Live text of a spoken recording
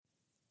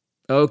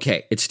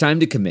Okay, it's time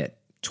to commit.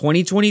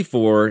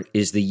 2024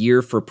 is the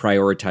year for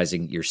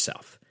prioritizing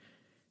yourself.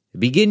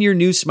 Begin your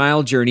new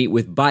smile journey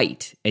with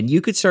Byte, and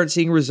you could start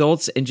seeing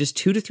results in just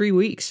 2 to 3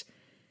 weeks.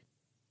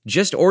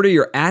 Just order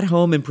your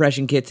at-home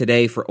impression kit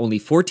today for only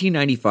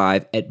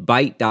 $14.95 at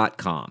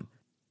Byte.com.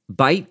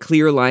 Byte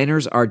clear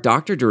liners are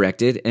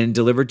doctor-directed and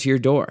delivered to your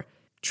door.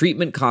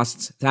 Treatment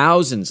costs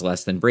thousands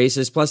less than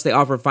braces, plus they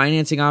offer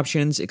financing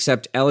options,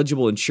 accept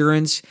eligible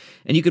insurance,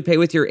 and you could pay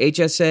with your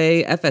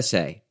HSA,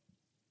 FSA.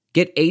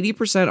 Get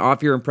 80%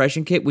 off your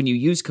impression kit when you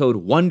use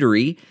code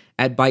WONDERY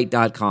at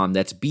Byte.com.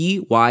 That's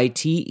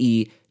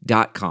BYTE.com.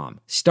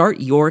 Start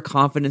your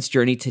confidence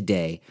journey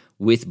today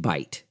with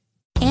Byte.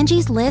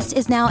 Angie's List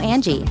is now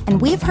Angie, and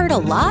we've heard a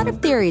lot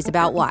of theories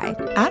about why.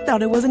 I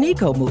thought it was an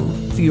eco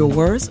move. Fewer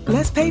words,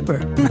 less paper.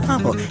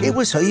 No, it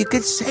was so you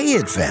could say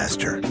it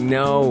faster.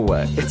 No,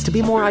 it's to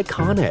be more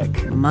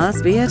iconic.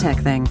 Must be a tech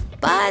thing.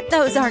 But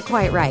those aren't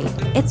quite right.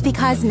 It's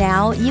because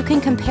now you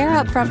can compare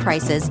upfront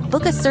prices,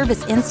 book a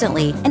service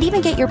instantly, and even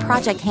get your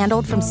project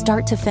handled from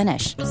start to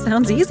finish.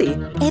 Sounds easy.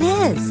 It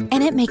is,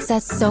 and it makes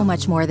us so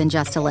much more than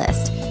just a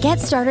list. Get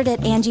started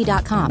at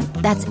Angie.com.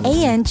 That's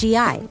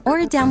ANGI, or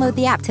download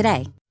the app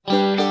today.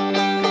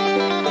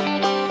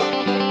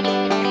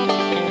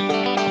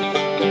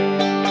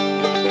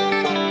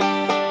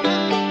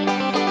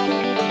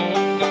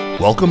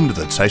 Welcome to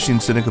the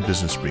Caixin-Sinica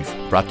Business Brief,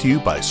 brought to you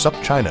by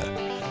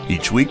SupChina.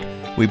 Each week,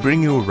 we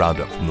bring you a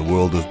roundup from the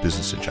world of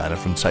business in China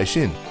from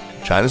Caixin,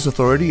 China's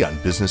authority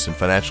on business and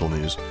financial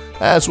news,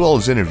 as well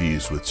as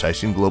interviews with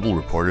Caixin Global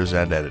reporters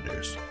and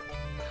editors.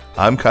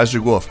 I'm Kaiser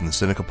Guo from the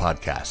Sinica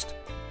Podcast.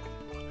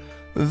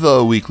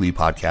 The weekly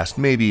podcast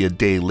may be a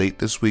day late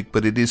this week,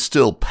 but it is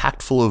still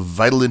packed full of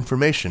vital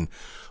information.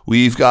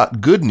 We've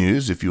got good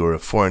news if you are a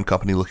foreign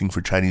company looking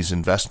for Chinese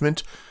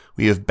investment.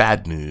 We have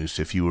bad news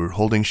if you were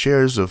holding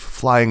shares of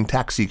flying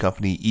taxi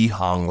company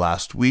Yihang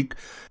last week,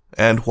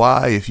 and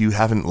why, if you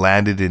haven't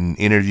landed an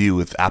interview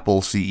with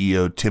Apple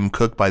CEO Tim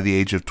Cook by the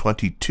age of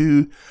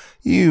 22,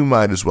 you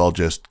might as well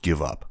just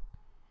give up.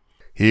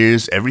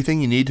 Here's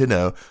everything you need to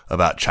know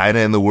about China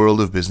and the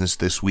world of business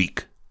this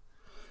week.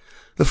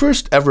 The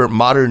first ever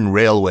modern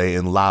railway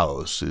in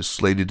Laos is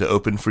slated to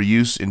open for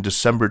use in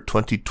December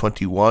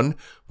 2021,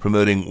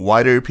 promoting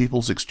wider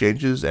people's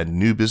exchanges and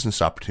new business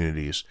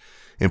opportunities.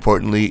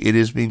 Importantly, it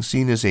is being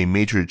seen as a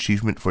major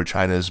achievement for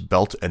China's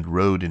Belt and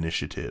Road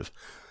Initiative.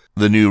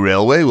 The new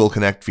railway will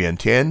connect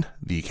Vientiane,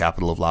 the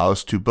capital of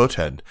Laos, to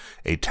Boten,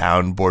 a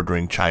town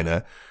bordering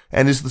China,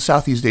 and is the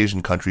Southeast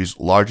Asian country's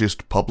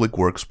largest public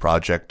works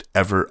project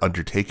ever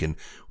undertaken,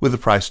 with a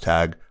price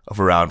tag of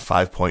around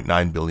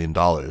 $5.9 billion,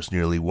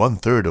 nearly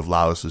one-third of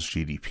Laos's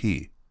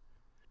GDP.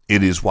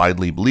 It is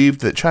widely believed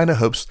that China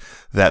hopes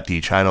that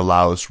the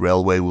China-Laos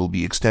Railway will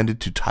be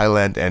extended to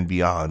Thailand and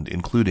beyond,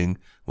 including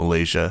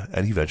Malaysia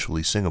and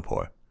eventually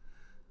Singapore.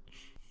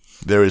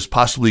 There is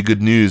possibly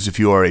good news if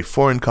you are a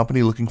foreign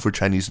company looking for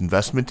Chinese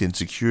investment in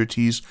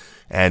securities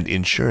and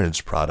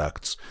insurance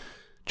products.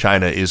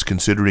 China is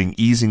considering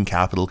easing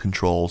capital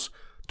controls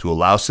to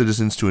allow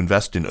citizens to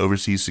invest in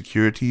overseas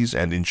securities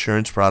and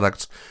insurance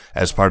products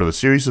as part of a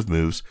series of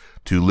moves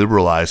to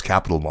liberalize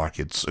capital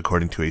markets,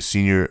 according to a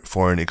senior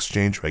foreign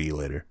exchange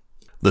regulator.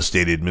 The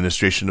State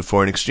Administration of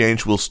Foreign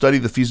Exchange will study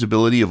the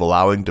feasibility of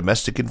allowing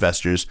domestic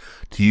investors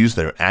to use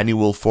their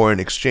annual foreign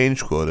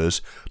exchange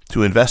quotas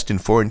to invest in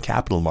foreign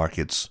capital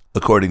markets,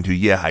 according to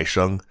Ye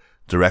Haisheng,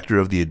 director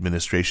of the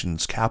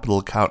administration's Capital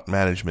Account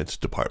Management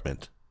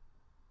Department.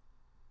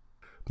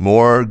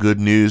 More good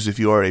news if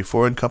you are a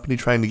foreign company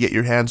trying to get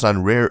your hands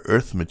on rare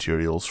earth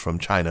materials from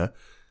China.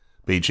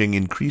 Beijing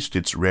increased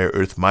its rare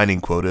earth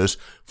mining quotas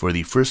for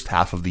the first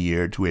half of the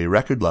year to a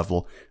record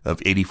level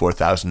of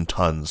 84,000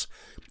 tons,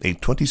 a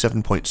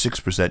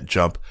 27.6%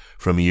 jump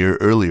from a year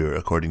earlier,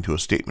 according to a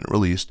statement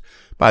released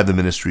by the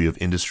Ministry of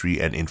Industry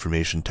and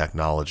Information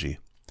Technology.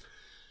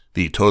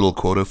 The total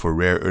quota for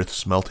rare earth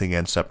smelting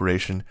and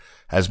separation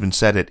has been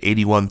set at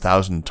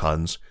 81,000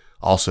 tons,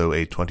 also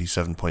a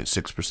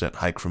 27.6%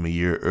 hike from a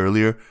year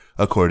earlier,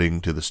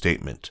 according to the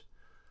statement.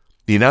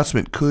 The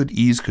announcement could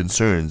ease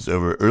concerns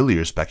over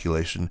earlier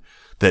speculation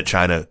that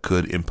China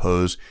could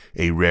impose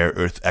a rare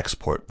earth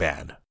export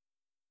ban.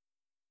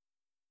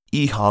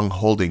 Yihang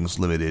Holdings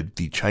Limited,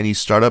 the Chinese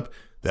startup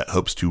that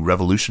hopes to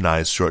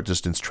revolutionize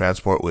short-distance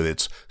transport with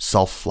its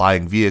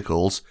self-flying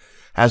vehicles,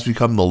 has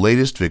become the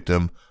latest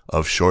victim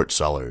of short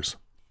sellers.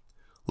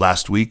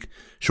 Last week,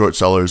 short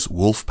sellers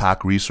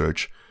Wolfpack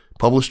Research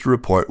published a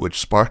report which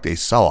sparked a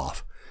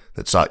sell-off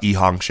that saw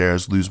Yihang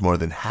shares lose more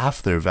than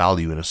half their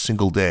value in a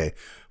single day,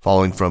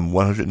 falling from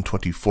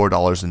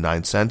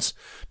 $124.09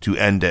 to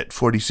end at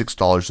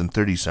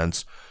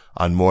 $46.30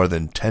 on more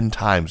than 10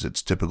 times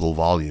its typical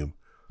volume.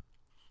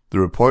 The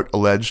report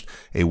alleged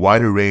a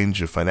wider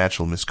range of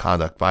financial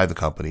misconduct by the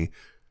company.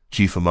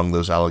 Chief among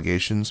those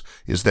allegations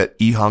is that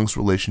Yihang's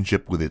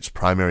relationship with its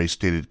primary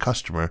stated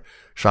customer,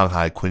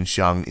 Shanghai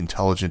Kunxiang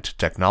Intelligent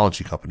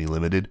Technology Company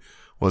Limited,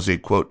 was a,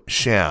 quote,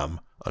 sham,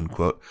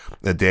 unquote.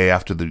 A day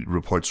after the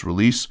report's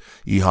release,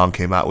 Yihang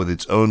came out with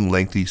its own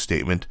lengthy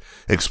statement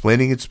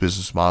explaining its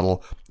business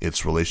model,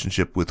 its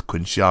relationship with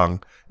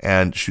Caixin,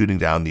 and shooting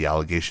down the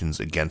allegations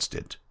against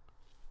it.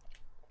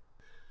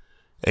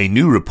 A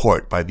new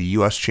report by the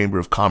U.S. Chamber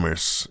of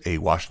Commerce, a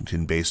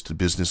Washington-based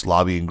business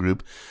lobbying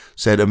group,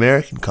 said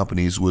American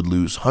companies would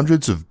lose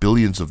hundreds of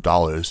billions of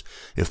dollars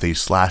if they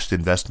slashed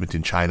investment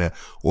in China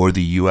or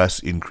the U.S.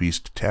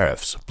 increased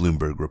tariffs,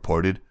 Bloomberg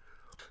reported.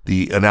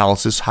 The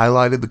analysis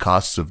highlighted the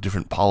costs of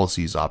different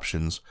policies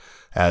options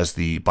as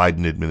the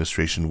Biden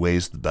administration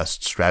weighs the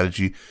best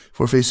strategy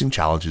for facing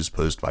challenges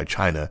posed by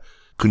China,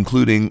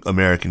 concluding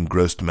American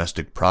gross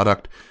domestic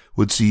product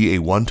would see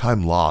a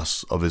one-time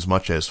loss of as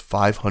much as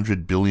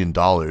 $500 billion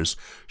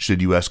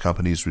should U.S.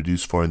 companies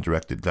reduce foreign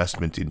direct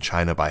investment in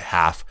China by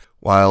half,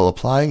 while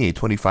applying a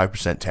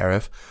 25%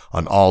 tariff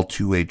on all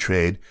two-way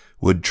trade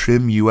would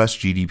trim U.S.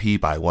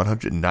 GDP by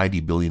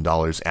 $190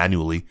 billion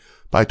annually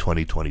by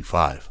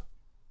 2025.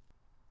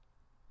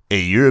 A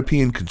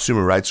European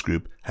consumer rights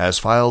group has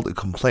filed a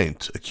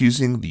complaint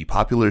accusing the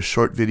popular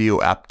short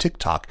video app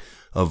TikTok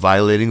of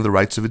violating the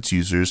rights of its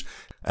users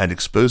and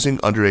exposing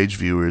underage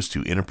viewers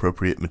to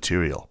inappropriate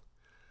material.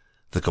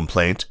 The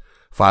complaint,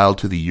 filed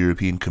to the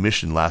European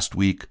Commission last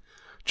week,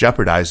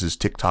 jeopardizes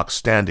TikTok's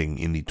standing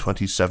in the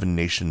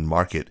 27-nation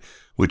market,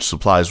 which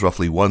supplies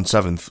roughly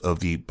 1/7 of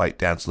the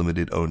ByteDance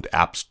Limited-owned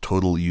app's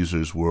total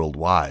users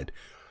worldwide.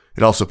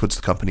 It also puts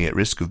the company at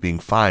risk of being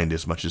fined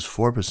as much as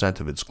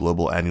 4% of its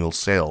global annual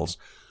sales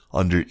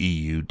under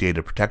EU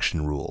data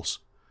protection rules.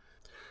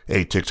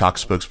 A TikTok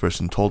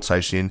spokesperson told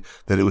Caixin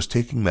that it was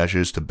taking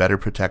measures to better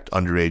protect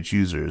underage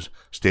users,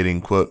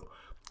 stating, quote,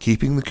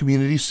 keeping the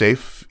community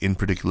safe, in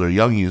particular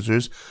young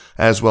users,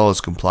 as well as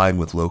complying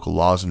with local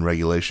laws and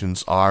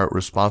regulations are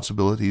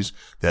responsibilities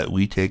that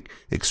we take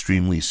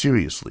extremely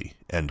seriously,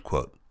 end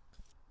quote.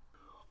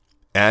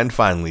 And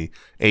finally,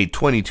 a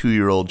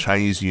 22-year-old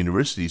Chinese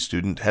university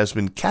student has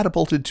been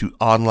catapulted to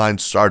online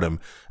stardom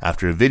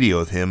after a video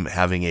of him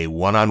having a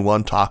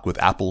one-on-one talk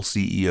with Apple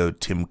CEO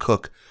Tim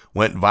Cook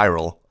went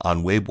viral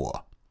on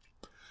Weibo.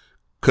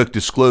 Cook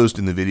disclosed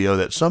in the video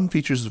that some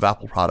features of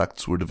Apple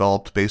products were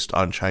developed based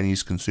on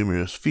Chinese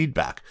consumers'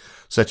 feedback,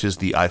 such as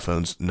the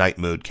iPhone's night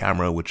mode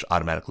camera, which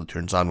automatically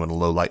turns on when a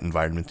low-light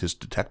environment is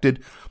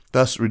detected,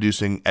 thus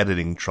reducing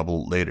editing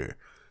trouble later.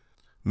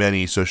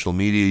 Many social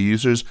media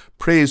users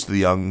praised the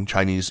young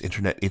Chinese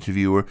internet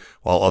interviewer,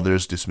 while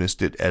others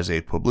dismissed it as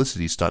a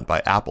publicity stunt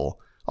by Apple,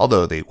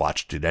 although they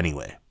watched it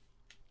anyway.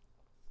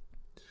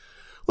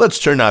 Let's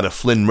turn now to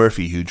Flynn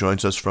Murphy, who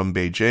joins us from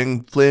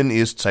Beijing. Flynn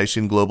is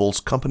Caixin Global's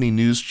company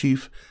news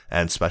chief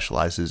and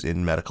specializes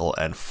in medical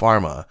and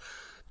pharma.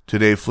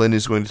 Today, Flynn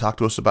is going to talk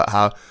to us about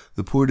how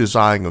the poor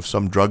design of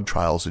some drug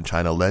trials in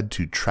China led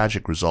to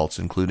tragic results,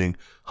 including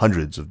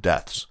hundreds of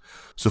deaths.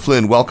 So,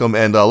 Flynn, welcome,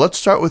 and let's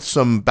start with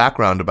some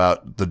background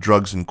about the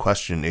drugs in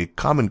question, a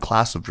common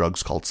class of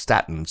drugs called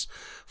statins.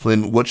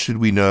 Flynn, what should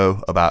we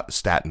know about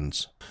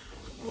statins?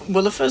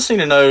 Well, the first thing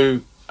to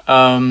know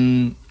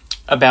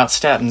about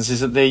statins is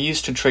that they're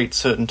used to treat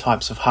certain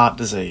types of heart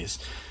disease.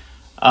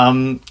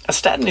 A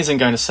statin isn't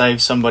going to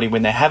save somebody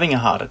when they're having a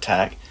heart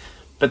attack,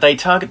 but they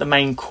target the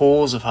main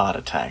cause of heart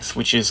attacks,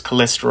 which is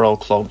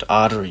cholesterol-clogged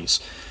arteries,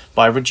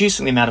 by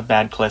reducing the amount of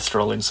bad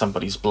cholesterol in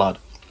somebody's blood.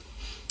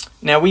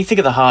 Now, we think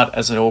of the heart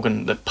as an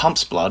organ that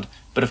pumps blood,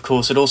 but of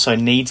course it also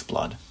needs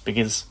blood,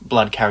 because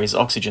blood carries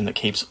oxygen that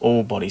keeps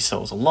all body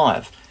cells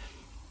alive.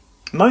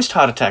 Most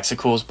heart attacks are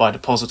caused by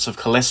deposits of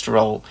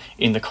cholesterol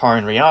in the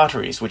coronary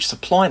arteries, which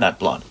supply that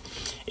blood.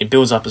 It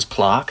builds up as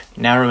plaque,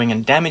 narrowing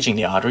and damaging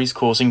the arteries,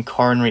 causing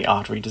coronary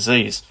artery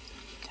disease.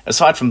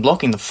 Aside from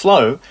blocking the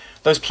flow,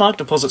 those plaque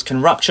deposits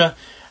can rupture,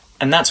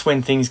 and that's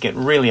when things get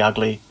really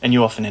ugly, and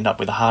you often end up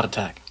with a heart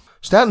attack.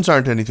 Statins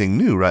aren't anything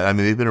new, right? I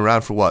mean, they've been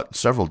around for,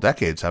 several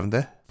decades, haven't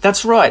they?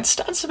 That's right.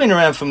 Statins have been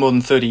around for more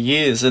than 30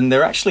 years, and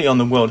they're actually on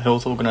the World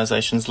Health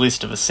Organization's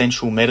list of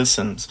essential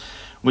medicines,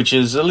 which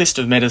is a list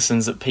of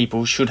medicines that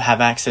people should have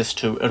access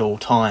to at all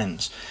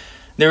times.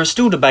 There are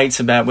still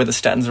debates about whether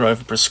statins are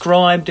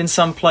overprescribed in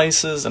some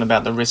places and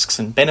about the risks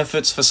and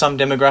benefits for some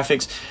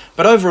demographics,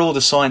 but overall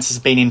the science has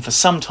been in for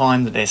some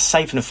time that they're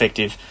safe and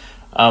effective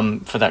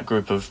for that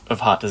group of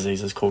heart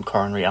diseases called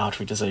coronary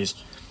artery disease.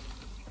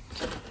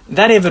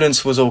 That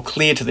evidence was all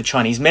clear to the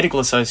Chinese Medical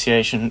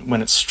Association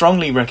when it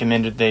strongly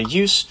recommended their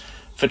use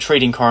for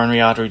treating coronary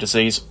artery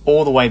disease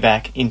all the way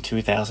back in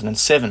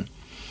 2007.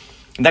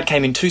 And that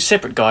came in two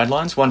separate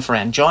guidelines, one for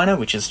angina,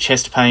 which is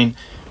chest pain,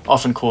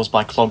 often caused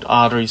by clogged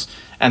arteries,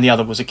 and the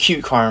other was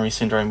acute coronary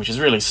syndrome, which is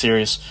really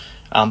serious,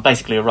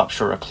 basically a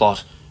rupture or a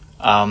clot,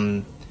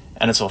 and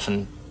it's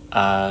often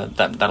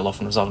that'll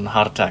often result in a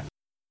heart attack.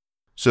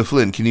 So,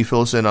 Flynn, can you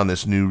fill us in on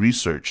this new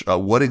research?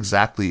 What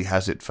exactly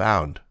has it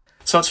found?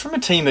 So it's from a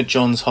team at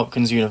Johns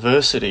Hopkins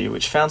University,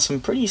 which found some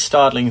pretty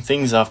startling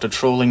things after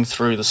trawling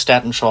through the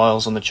statin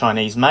trials on the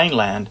Chinese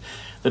mainland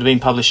that have been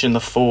published in the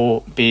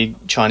 4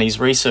 big Chinese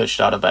research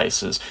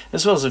databases,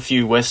 as well as a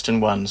few Western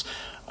ones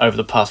over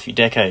the past few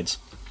decades.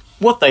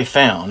 What they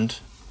found,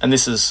 and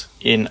this is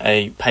in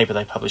a paper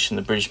they published in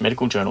the British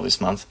Medical Journal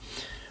this month,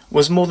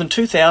 was more than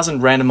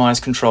 2,000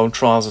 randomised controlled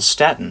trials of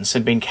statins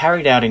had been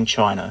carried out in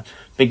China,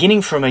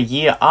 beginning from a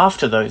year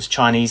after those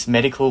Chinese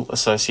Medical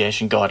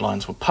Association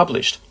guidelines were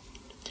published.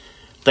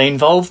 They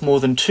involved more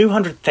than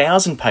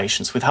 200,000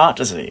 patients with heart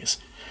disease.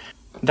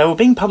 They were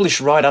being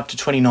published right up to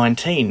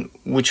 2019,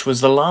 which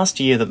was the last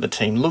year that the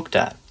team looked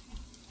at.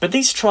 But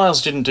these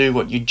trials didn't do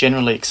what you'd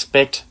generally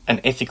expect an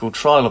ethical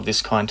trial of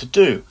this kind to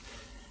do: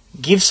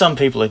 give some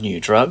people a new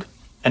drug,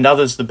 and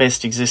others the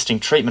best existing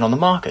treatment on the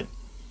market.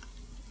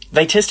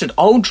 They tested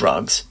old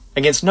drugs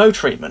against no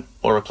treatment,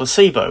 or a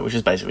placebo, which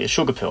is basically a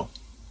sugar pill.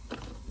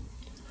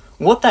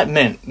 What that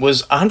meant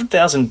was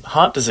 100,000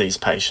 heart disease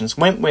patients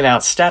went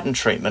without statin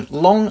treatment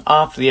long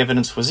after the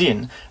evidence was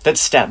in that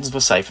statins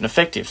were safe and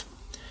effective.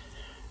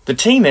 The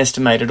team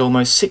estimated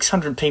almost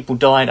 600 people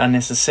died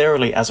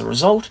unnecessarily as a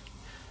result,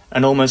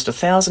 and almost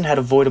 1,000 had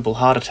avoidable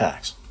heart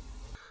attacks.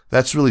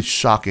 That's really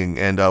shocking,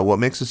 and what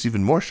makes this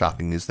even more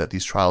shocking is that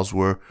these trials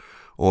were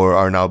or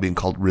are now being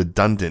called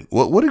redundant.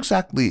 What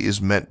exactly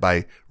is meant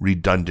by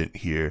redundant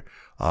here?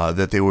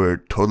 That they were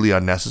totally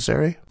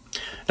unnecessary?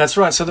 That's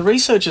right. So the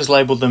researchers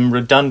labelled them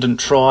redundant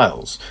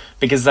trials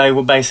because they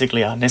were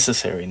basically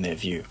unnecessary in their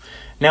view.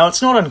 Now,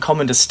 it's not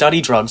uncommon to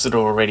study drugs that are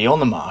already on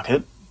the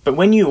market, but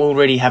when you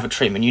already have a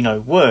treatment you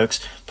know works,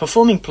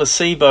 performing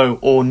placebo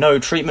or no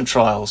treatment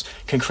trials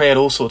can create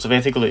all sorts of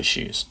ethical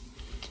issues.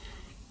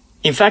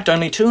 In fact,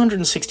 only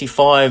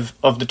 265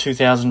 of the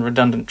 2,000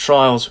 redundant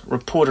trials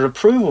reported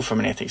approval from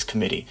an ethics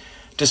committee,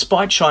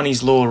 despite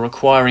Chinese law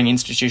requiring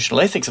institutional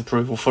ethics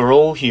approval for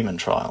all human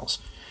trials.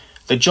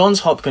 The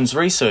Johns Hopkins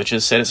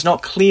researchers said it's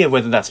not clear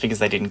whether that's because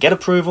they didn't get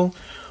approval,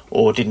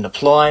 or didn't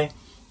apply,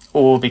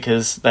 or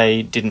because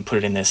they didn't put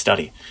it in their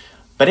study.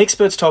 But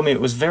experts told me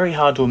it was very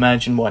hard to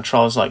imagine why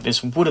trials like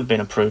this would have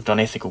been approved on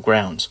ethical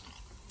grounds.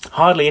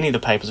 Hardly any of the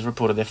papers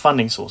reported their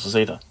funding sources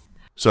either.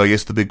 So I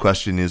guess the big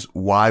question is,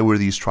 why were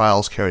these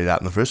trials carried out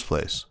in the first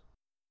place?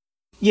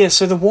 Yeah,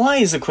 so the why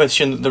is the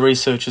question that the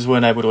researchers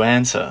weren't able to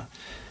answer.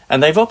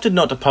 And they've opted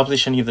not to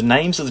publish any of the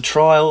names of the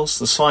trials,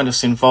 the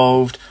scientists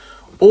involved,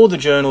 or the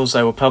journals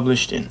they were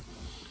published in.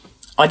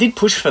 I did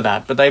push for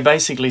that, but they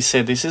basically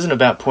said this isn't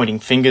about pointing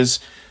fingers,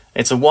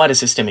 it's a wider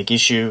systemic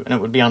issue, and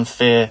it would be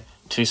unfair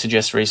to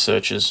suggest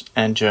researchers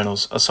and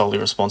journals are solely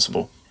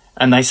responsible.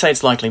 And they say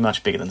it's likely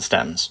much bigger than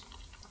statins.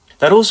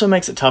 That also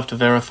makes it tough to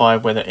verify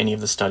whether any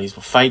of the studies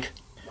were fake.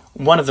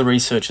 One of the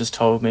researchers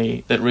told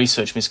me that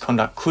research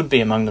misconduct could be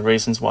among the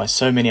reasons why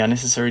so many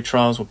unnecessary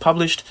trials were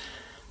published.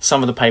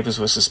 Some of the papers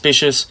were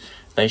suspicious,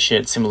 they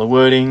shared similar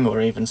wording or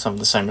even some of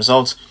the same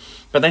results,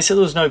 but they said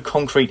there was no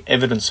concrete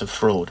evidence of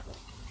fraud.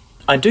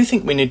 I do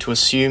think we need to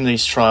assume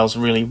these trials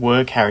really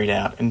were carried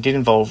out and did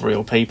involve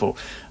real people,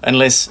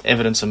 unless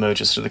evidence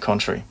emerges to the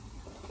contrary.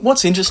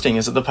 What's interesting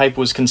is that the paper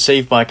was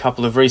conceived by a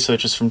couple of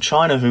researchers from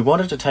China who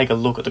wanted to take a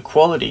look at the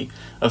quality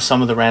of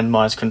some of the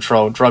randomised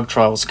controlled drug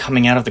trials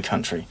coming out of the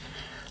country.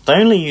 They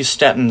only used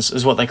statins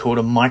as what they called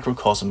a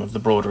microcosm of the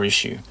broader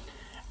issue.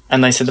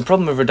 And they said the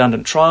problem of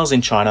redundant trials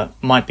in China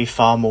might be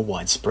far more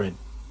widespread.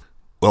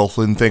 Well,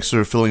 Flynn, thanks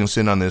for filling us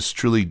in on this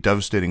truly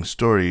devastating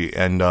story,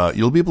 and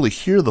you'll be able to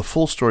hear the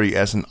full story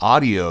as an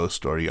audio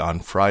story on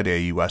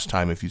Friday U.S.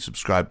 time if you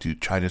subscribe to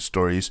China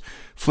Stories.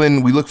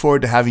 Flynn, we look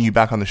forward to having you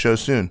back on the show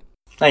soon.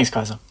 Thanks,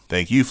 Kaiser.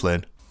 Thank you,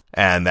 Flynn.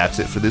 And that's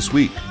it for this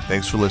week.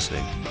 Thanks for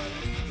listening.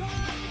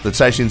 The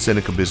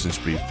Caixin-Sinica Business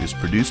Brief is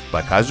produced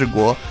by Kaiser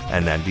Guo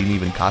and Nandini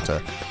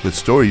Venkata with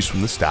stories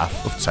from the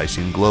staff of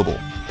Caixin Global.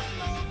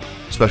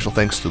 Special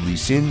thanks to Li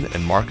Xin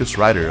and Marcus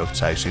Ryder of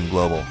Caixin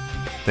Global.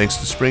 Thanks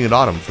to Spring and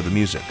Autumn for the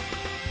music.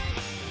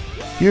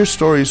 Hear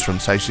stories from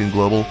Caixin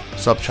Global,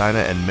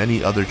 SupChina, and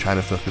many other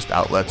China-focused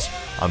outlets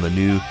on the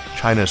new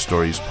China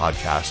Stories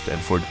podcast.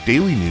 And for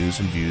daily news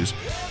and views,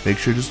 make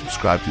sure to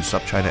subscribe to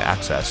SupChina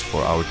Access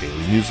for our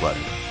daily newsletter.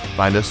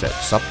 Find us at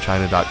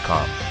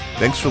supchina.com.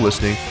 Thanks for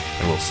listening,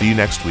 and we'll see you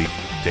next week.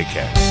 Take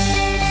care.